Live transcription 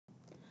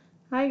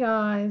Hi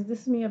guys,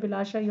 this is me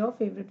Abhilasha, your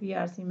favorite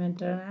VRC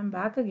mentor, and I'm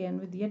back again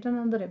with yet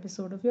another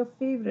episode of your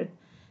favorite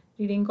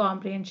reading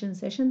comprehension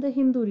session, the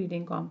Hindu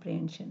reading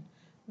comprehension,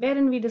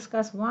 wherein we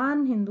discuss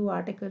one Hindu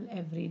article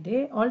every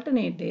day.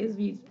 Alternate days,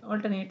 we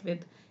alternate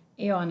with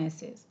Aeon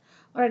essays.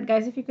 Alright,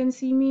 guys, if you can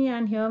see me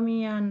and hear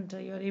me and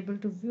you're able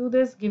to view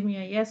this, give me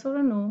a yes or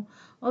a no.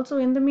 Also,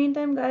 in the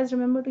meantime, guys,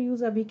 remember to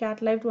use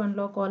CAT Live to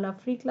unlock all our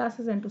free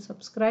classes and to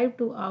subscribe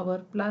to our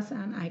Plus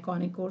and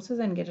Iconic courses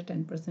and get a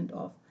 10%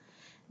 off.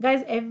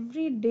 Guys,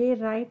 every day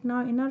right now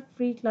in our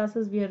free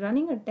classes we are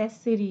running a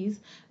test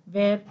series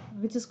where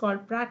which is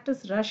called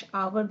Practice Rush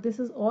Hour. This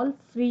is all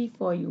free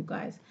for you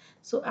guys.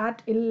 So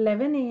at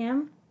 11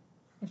 a.m.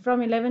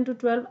 from 11 to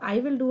 12 I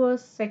will do a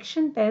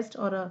section test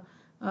or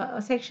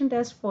a section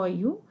test for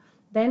you.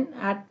 Then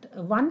at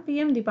 1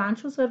 p.m.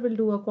 Dipanshu sir will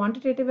do a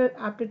quantitative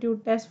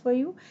aptitude test for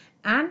you,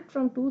 and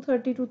from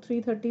 2:30 to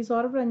 3:30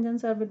 Swarup Ranjan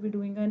sir will be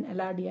doing an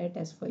LRDI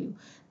test for you.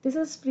 This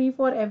is free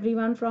for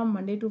everyone from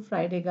Monday to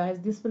Friday, guys.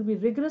 This will be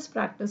rigorous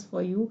practice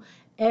for you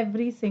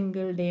every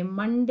single day,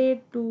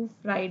 Monday to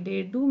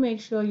Friday. Do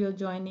make sure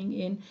you're joining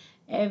in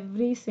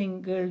every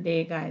single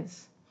day,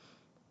 guys.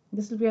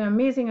 This will be an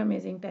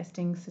amazing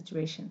testing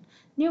situation.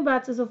 New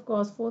batches, of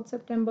course, 4th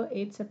September,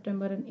 8th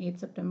September, and 8th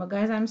September.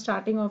 Guys, I'm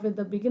starting off with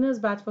the beginners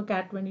batch for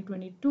CAT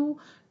 2022.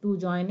 To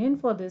join in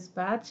for this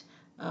batch,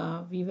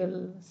 we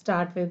will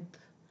start with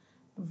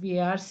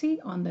VRC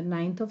on the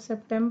 9th of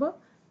September.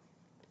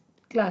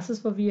 Classes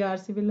for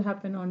VRC will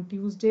happen on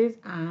Tuesdays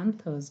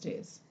and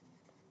Thursdays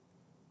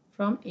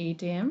from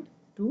 8 a.m.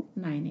 to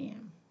 9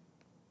 a.m.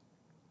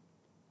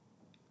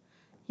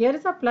 Here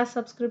is a plus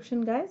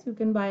subscription, guys. You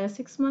can buy a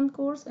 6-month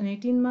course, an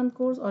 18-month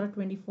course, or a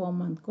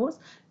 24-month course,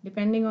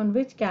 depending on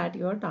which CAT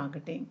you are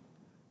targeting.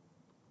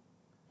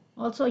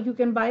 Also, you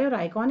can buy your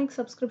Iconic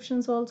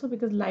subscriptions also,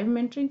 because live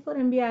mentoring for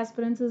MBA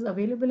aspirants is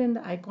available in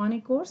the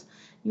Iconic course.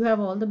 You have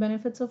all the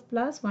benefits of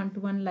plus,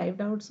 one-to-one live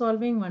doubt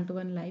solving,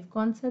 one-to-one live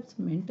concepts,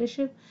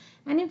 mentorship,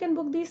 and you can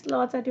book these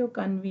slots at your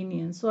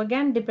convenience. So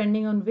again,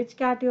 depending on which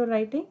CAT you're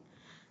writing,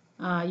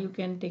 you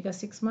can take a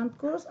 6-month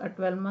course, a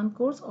 12-month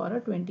course, or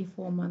a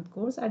 24-month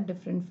course at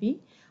different fee.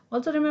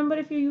 Also remember,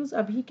 if you use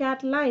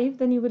CAT Live,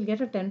 then you will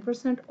get a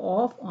 10%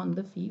 off on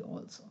the fee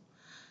also.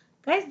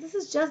 Guys, this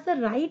is just the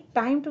right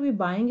time to be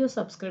buying your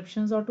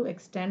subscriptions or to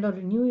extend or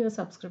renew your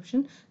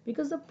subscription,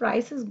 because the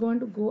price is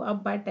going to go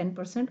up by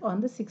 10%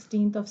 on the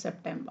 16th of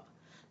September.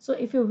 So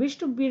if you wish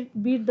to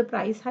beat the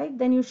price hike,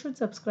 then you should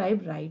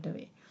subscribe right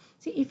away.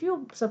 See, if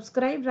you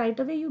subscribe right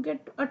away, you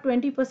get a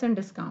 20%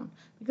 discount,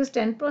 because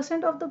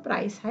 10% of the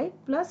price hike,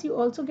 plus you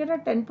also get a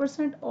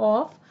 10%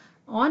 off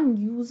on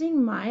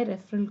using my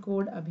referral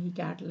code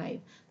AbhiCat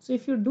Live. So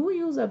if you do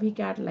use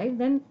AbhiCat Live,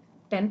 then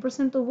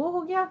 10% तो वो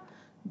हो गया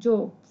जो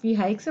फी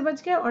hike से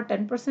बच गया, और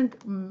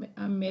 10%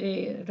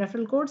 मेरे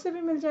रेफरल कोड से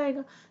भी मिल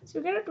जाएगा. So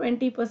you get a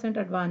 20%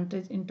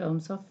 advantage in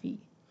terms of fee.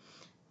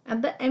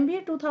 At the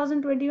MBA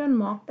 2021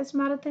 mock test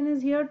marathon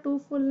is here. 2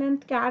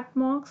 full-length CAT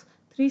mocks,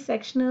 3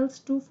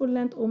 sectionals, 2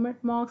 full-length OMET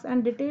mocks,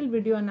 and detailed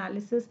video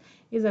analysis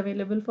is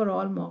available for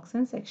all mocks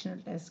and sectional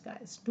tests,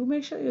 guys. Do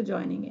make sure you're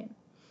joining in.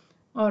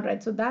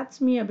 Alright, so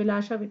that's me,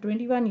 Abhilasha, with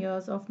 21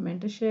 years of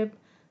mentorship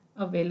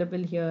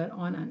available here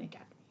on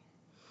Unacademy.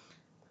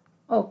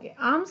 Okay,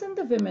 arms and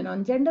the women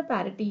on gender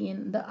parity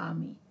in the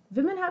army.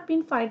 Women have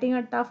been fighting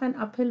a tough and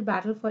uphill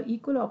battle for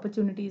equal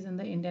opportunities in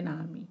the Indian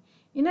Army.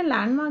 In a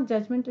landmark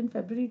judgment in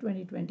February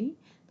 2020,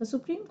 the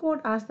Supreme Court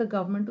asked the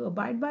government to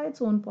abide by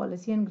its own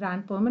policy and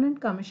grant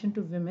permanent commission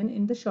to women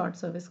in the Short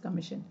Service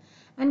Commission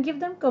and give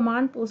them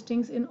command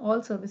postings in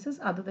all services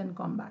other than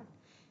combat.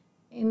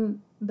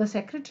 In the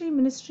Secretary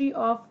Ministry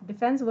of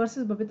Defense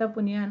versus Babita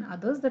Punia and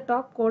others, the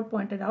top court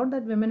pointed out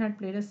that women had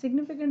played a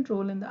significant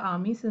role in the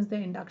army since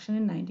their induction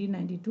in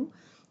 1992,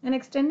 and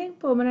extending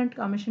permanent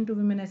commission to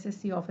women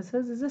SSC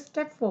officers is a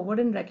step forward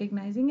in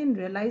recognizing and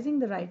realizing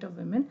the right of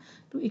women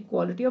to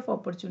equality of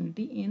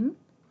opportunity in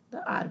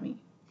the army.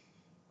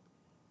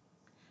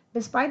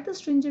 Despite the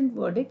stringent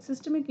verdict,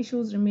 systemic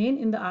issues remain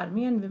in the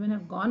army and women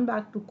have gone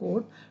back to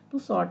court to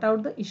sort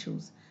out the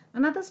issues.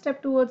 Another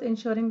step towards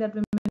ensuring that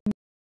women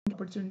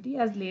opportunity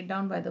as laid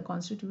down by the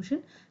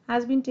Constitution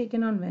has been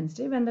taken on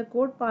Wednesday, when the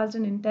court passed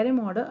an interim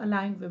order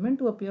allowing women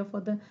to appear for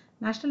the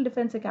National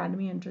Defence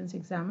Academy entrance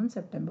exam on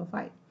September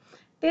 5.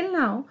 Till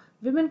now,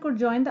 women could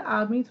join the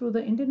army through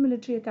the Indian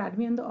Military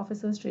Academy and the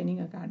Officers Training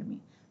Academy.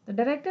 The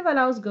directive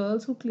allows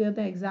girls who clear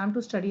the exam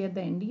to study at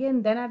the NDA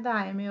and then at the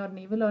IIMA or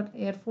Naval or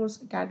Air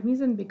Force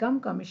academies and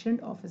become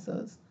commissioned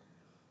officers.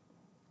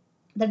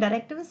 The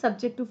directive is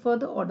subject to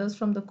further orders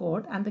from the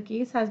court, and the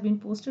case has been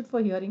posted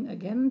for hearing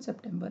again on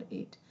September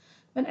 8.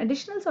 When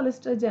Additional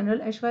Solicitor General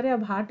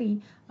Aishwarya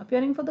Bhati,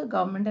 appearing for the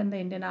government and the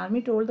Indian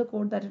Army, told the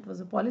court that it was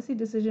a policy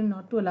decision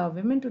not to allow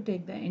women to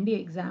take the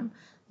NDA exam,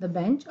 the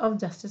bench of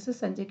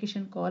Justices Sanjay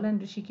Kishan Kaul and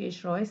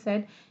Rishikesh Roy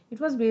said it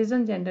was based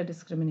on gender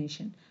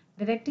discrimination,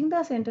 directing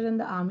the Centre and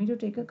the Army to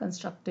take a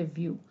constructive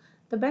view.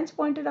 The bench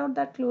pointed out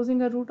that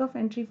closing a route of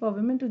entry for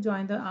women to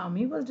join the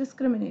Army was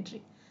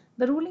discriminatory.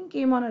 The ruling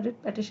came on a writ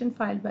petition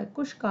filed by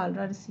Kush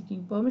Kalra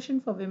seeking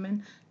permission for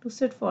women to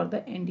sit for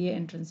the NDA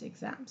entrance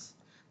exams.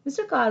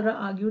 Mr. Kalra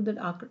argued that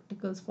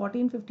Articles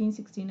 14, 15,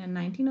 16 and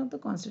 19 of the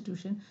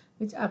Constitution,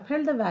 which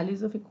upheld the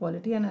values of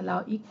equality and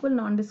allow equal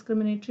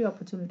non-discriminatory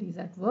opportunities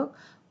at work,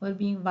 were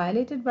being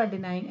violated by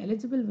denying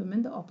eligible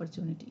women the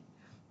opportunity.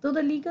 Though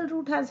the legal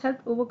route has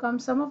helped overcome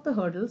some of the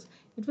hurdles,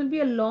 it will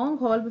be a long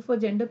haul before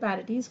gender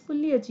parity is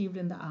fully achieved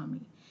in the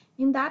army.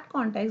 In that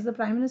context, the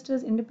Prime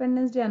Minister's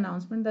Independence Day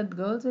announcement that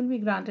girls will be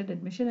granted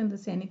admission in the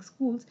Sainik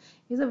schools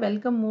is a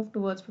welcome move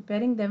towards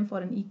preparing them for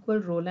an equal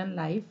role and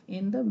life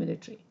in the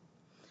military.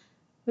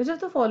 Which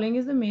of the following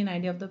is the main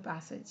idea of the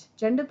passage?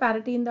 Gender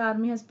parity in the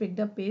army has picked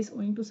up pace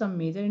owing to some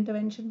major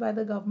intervention by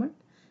the government.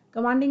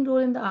 Commanding role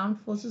in the armed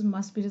forces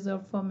must be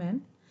reserved for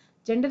men.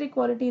 Gender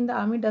equality in the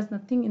army does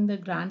nothing in the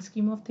grand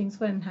scheme of things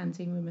for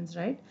enhancing women's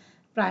rights.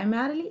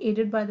 Primarily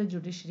aided by the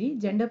judiciary,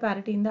 gender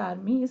parity in the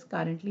army is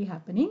currently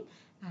happening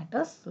at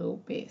a slow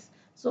pace.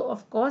 So,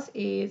 of course,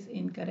 A is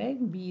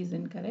incorrect, B is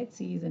incorrect,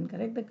 C is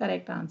incorrect. The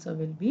correct answer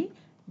will be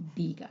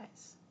D,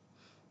 guys.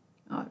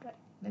 Alright,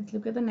 let's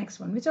look at the next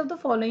one. Which of the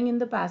following in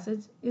the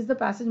passage is the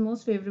passage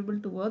most favorable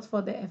towards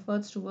for the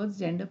efforts towards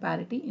gender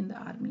parity in the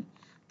army?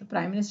 The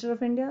Prime Minister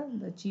of India,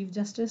 the Chief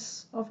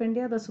Justice of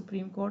India, the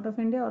Supreme Court of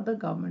India, or the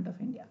Government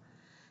of India?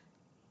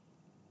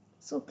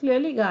 So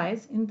clearly,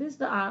 guys, in this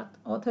the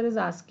author is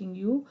asking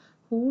you,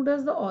 who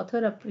does the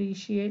author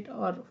appreciate,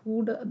 or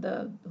who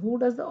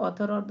does the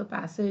author or the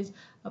passage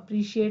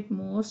appreciate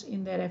most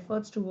in their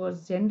efforts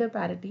towards gender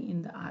parity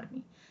in the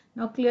army?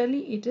 Now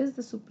clearly it is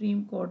the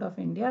Supreme Court of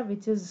India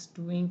which is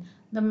doing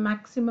the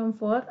maximum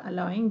for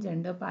allowing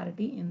gender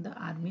parity in the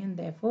army, and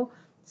therefore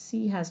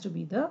C has to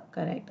be the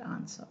correct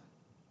answer.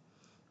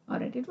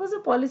 Alright, it was a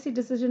policy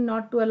decision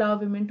not to allow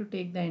women to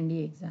take the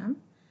NDA exam.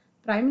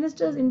 Prime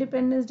Minister's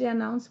Independence Day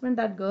announcement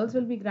that girls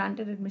will be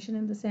granted admission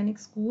in the Sainik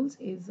schools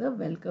is a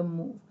welcome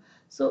move.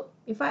 So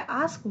if I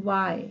ask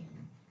why,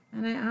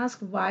 and I ask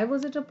why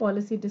was it a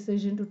policy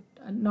decision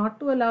to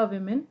not to allow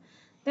women,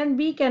 then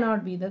B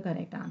cannot be the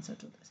correct answer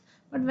to this.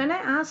 But when I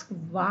ask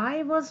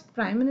why was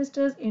Prime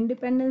Minister's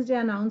Independence Day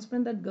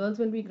announcement that girls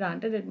will be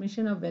granted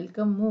admission a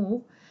welcome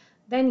move,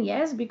 then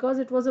yes, because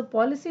it was a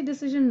policy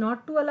decision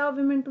not to allow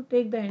women to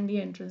take the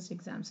NDA entrance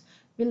exams.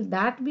 Will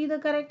that be the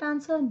correct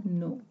answer?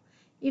 No.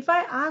 If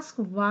I ask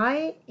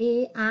why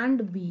A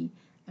and B,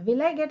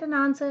 will I get an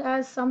answer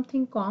as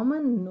something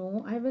common?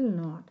 No, I will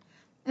not.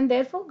 And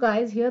therefore,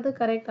 guys, here the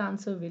correct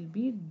answer will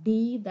be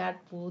D,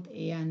 that both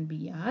A and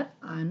B are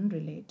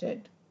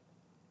unrelated.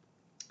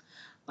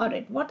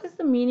 Alright, what is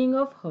the meaning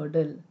of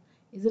hurdle?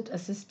 Is it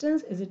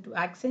assistance? Is it to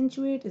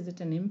accentuate? Is it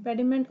an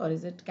impediment? Or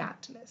is it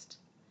catalyst?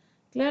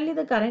 Clearly,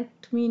 the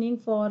correct meaning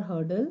for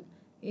hurdle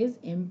is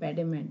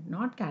impediment,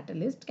 not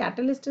catalyst.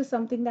 Catalyst is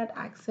something that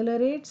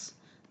accelerates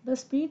the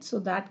speed, so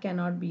that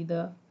cannot be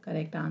the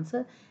correct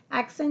answer.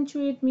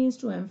 Accentuate means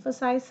to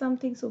emphasize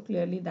something, so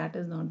clearly that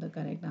is not the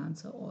correct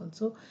answer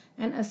also.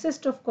 And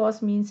assist, of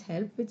course, means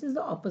help, which is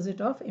the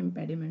opposite of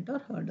impediment or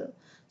hurdle.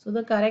 So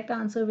the correct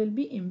answer will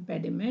be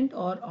impediment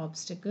or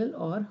obstacle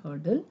or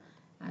hurdle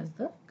as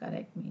the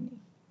correct meaning.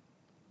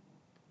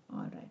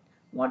 Alright.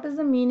 What is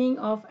the meaning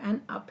of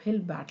an uphill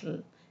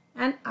battle?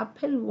 An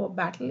uphill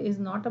battle is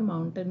not a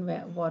mountain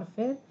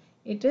warfare.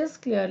 It is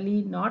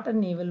clearly not a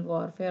naval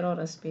warfare or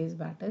a space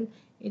battle.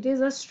 It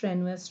is a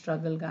strenuous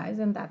struggle, guys,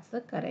 and that's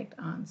the correct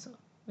answer.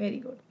 Very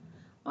good.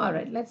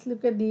 Alright, let's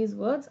look at these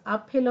words.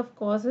 Uphill, of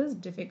course, is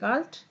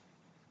difficult.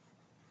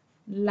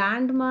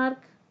 Landmark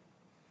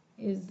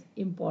is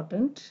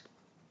important.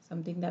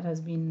 Something that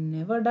has been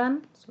never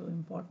done, so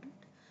important.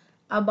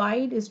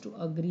 Abide is to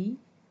agree.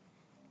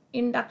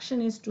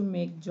 Induction is to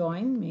make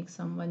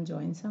someone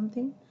join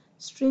something.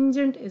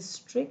 Stringent is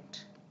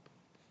strict.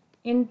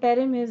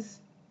 Interim is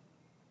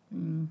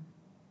in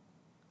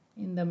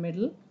the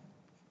middle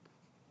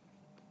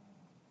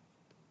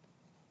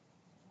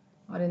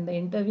or in the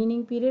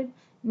intervening period.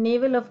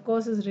 Naval, of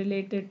course, is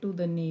related to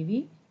the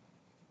Navy.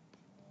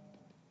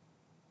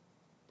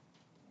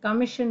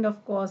 Commissioned,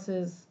 of course,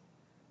 is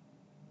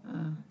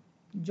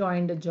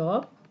joined a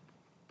job.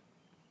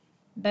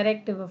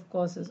 Directive, of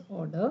course, is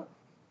order.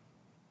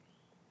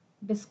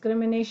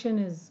 Discrimination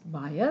is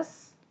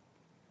bias.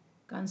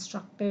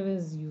 Constructive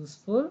is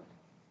useful.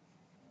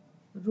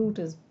 Route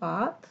is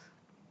path.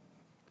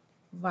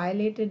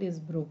 Violated is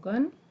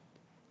broken.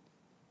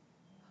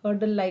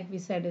 Hurdle, like we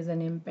said, is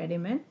an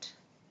impediment.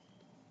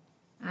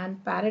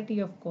 And parity,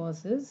 of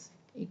course, is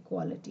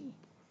equality.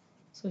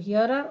 So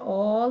here are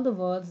all the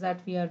words that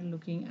we are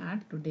looking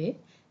at today.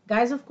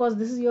 Guys, of course,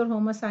 this is your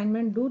home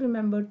assignment. Do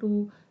remember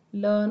to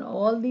learn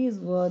all these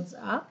words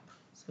up.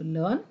 So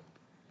learn.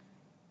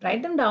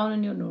 Write them down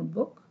in your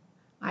notebook.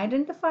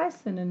 Identify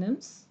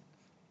synonyms,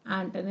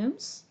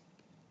 antonyms,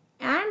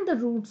 and the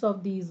roots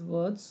of these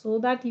words so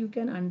that you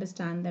can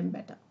understand them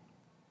better.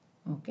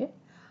 Okay.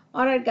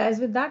 Alright, guys,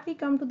 with that we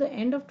come to the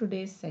end of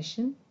today's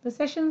session. The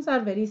sessions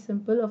are very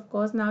simple. Of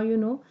course, now you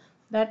know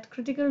that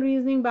critical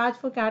reasoning batch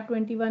for CAT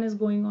 21 is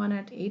going on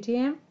at 8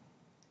 a.m.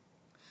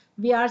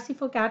 VRC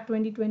for CAT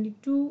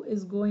 2022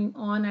 is going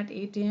on at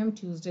 8 a.m.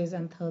 Tuesdays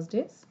and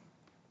Thursdays.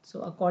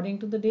 So according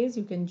to the days,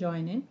 you can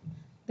join in.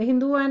 The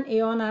Hindu and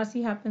Aeon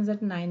RC happens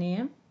at 9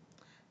 a.m.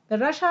 The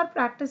rush hour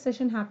practice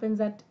session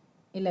happens at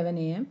 11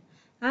 a.m.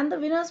 and the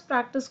winners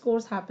practice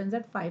course happens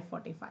at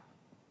 5:45.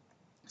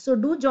 So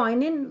do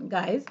join in,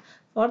 guys,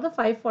 for the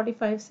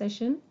 5:45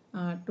 session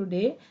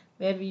today,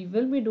 where we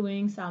will be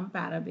doing some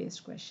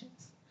para-based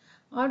questions.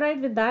 All right,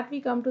 with that we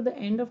come to the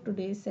end of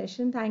today's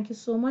session. Thank you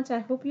so much. I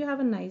hope you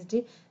have a nice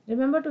day.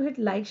 Remember to hit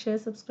like, share,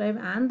 subscribe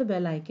and the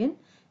bell icon,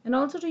 and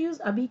also to use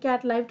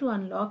AbhiCat Live to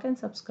unlock and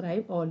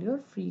subscribe all your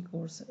free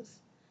courses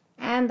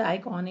and the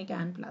Iconic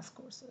and Plus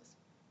courses.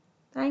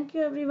 Thank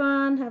you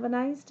everyone. Have a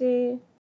nice day.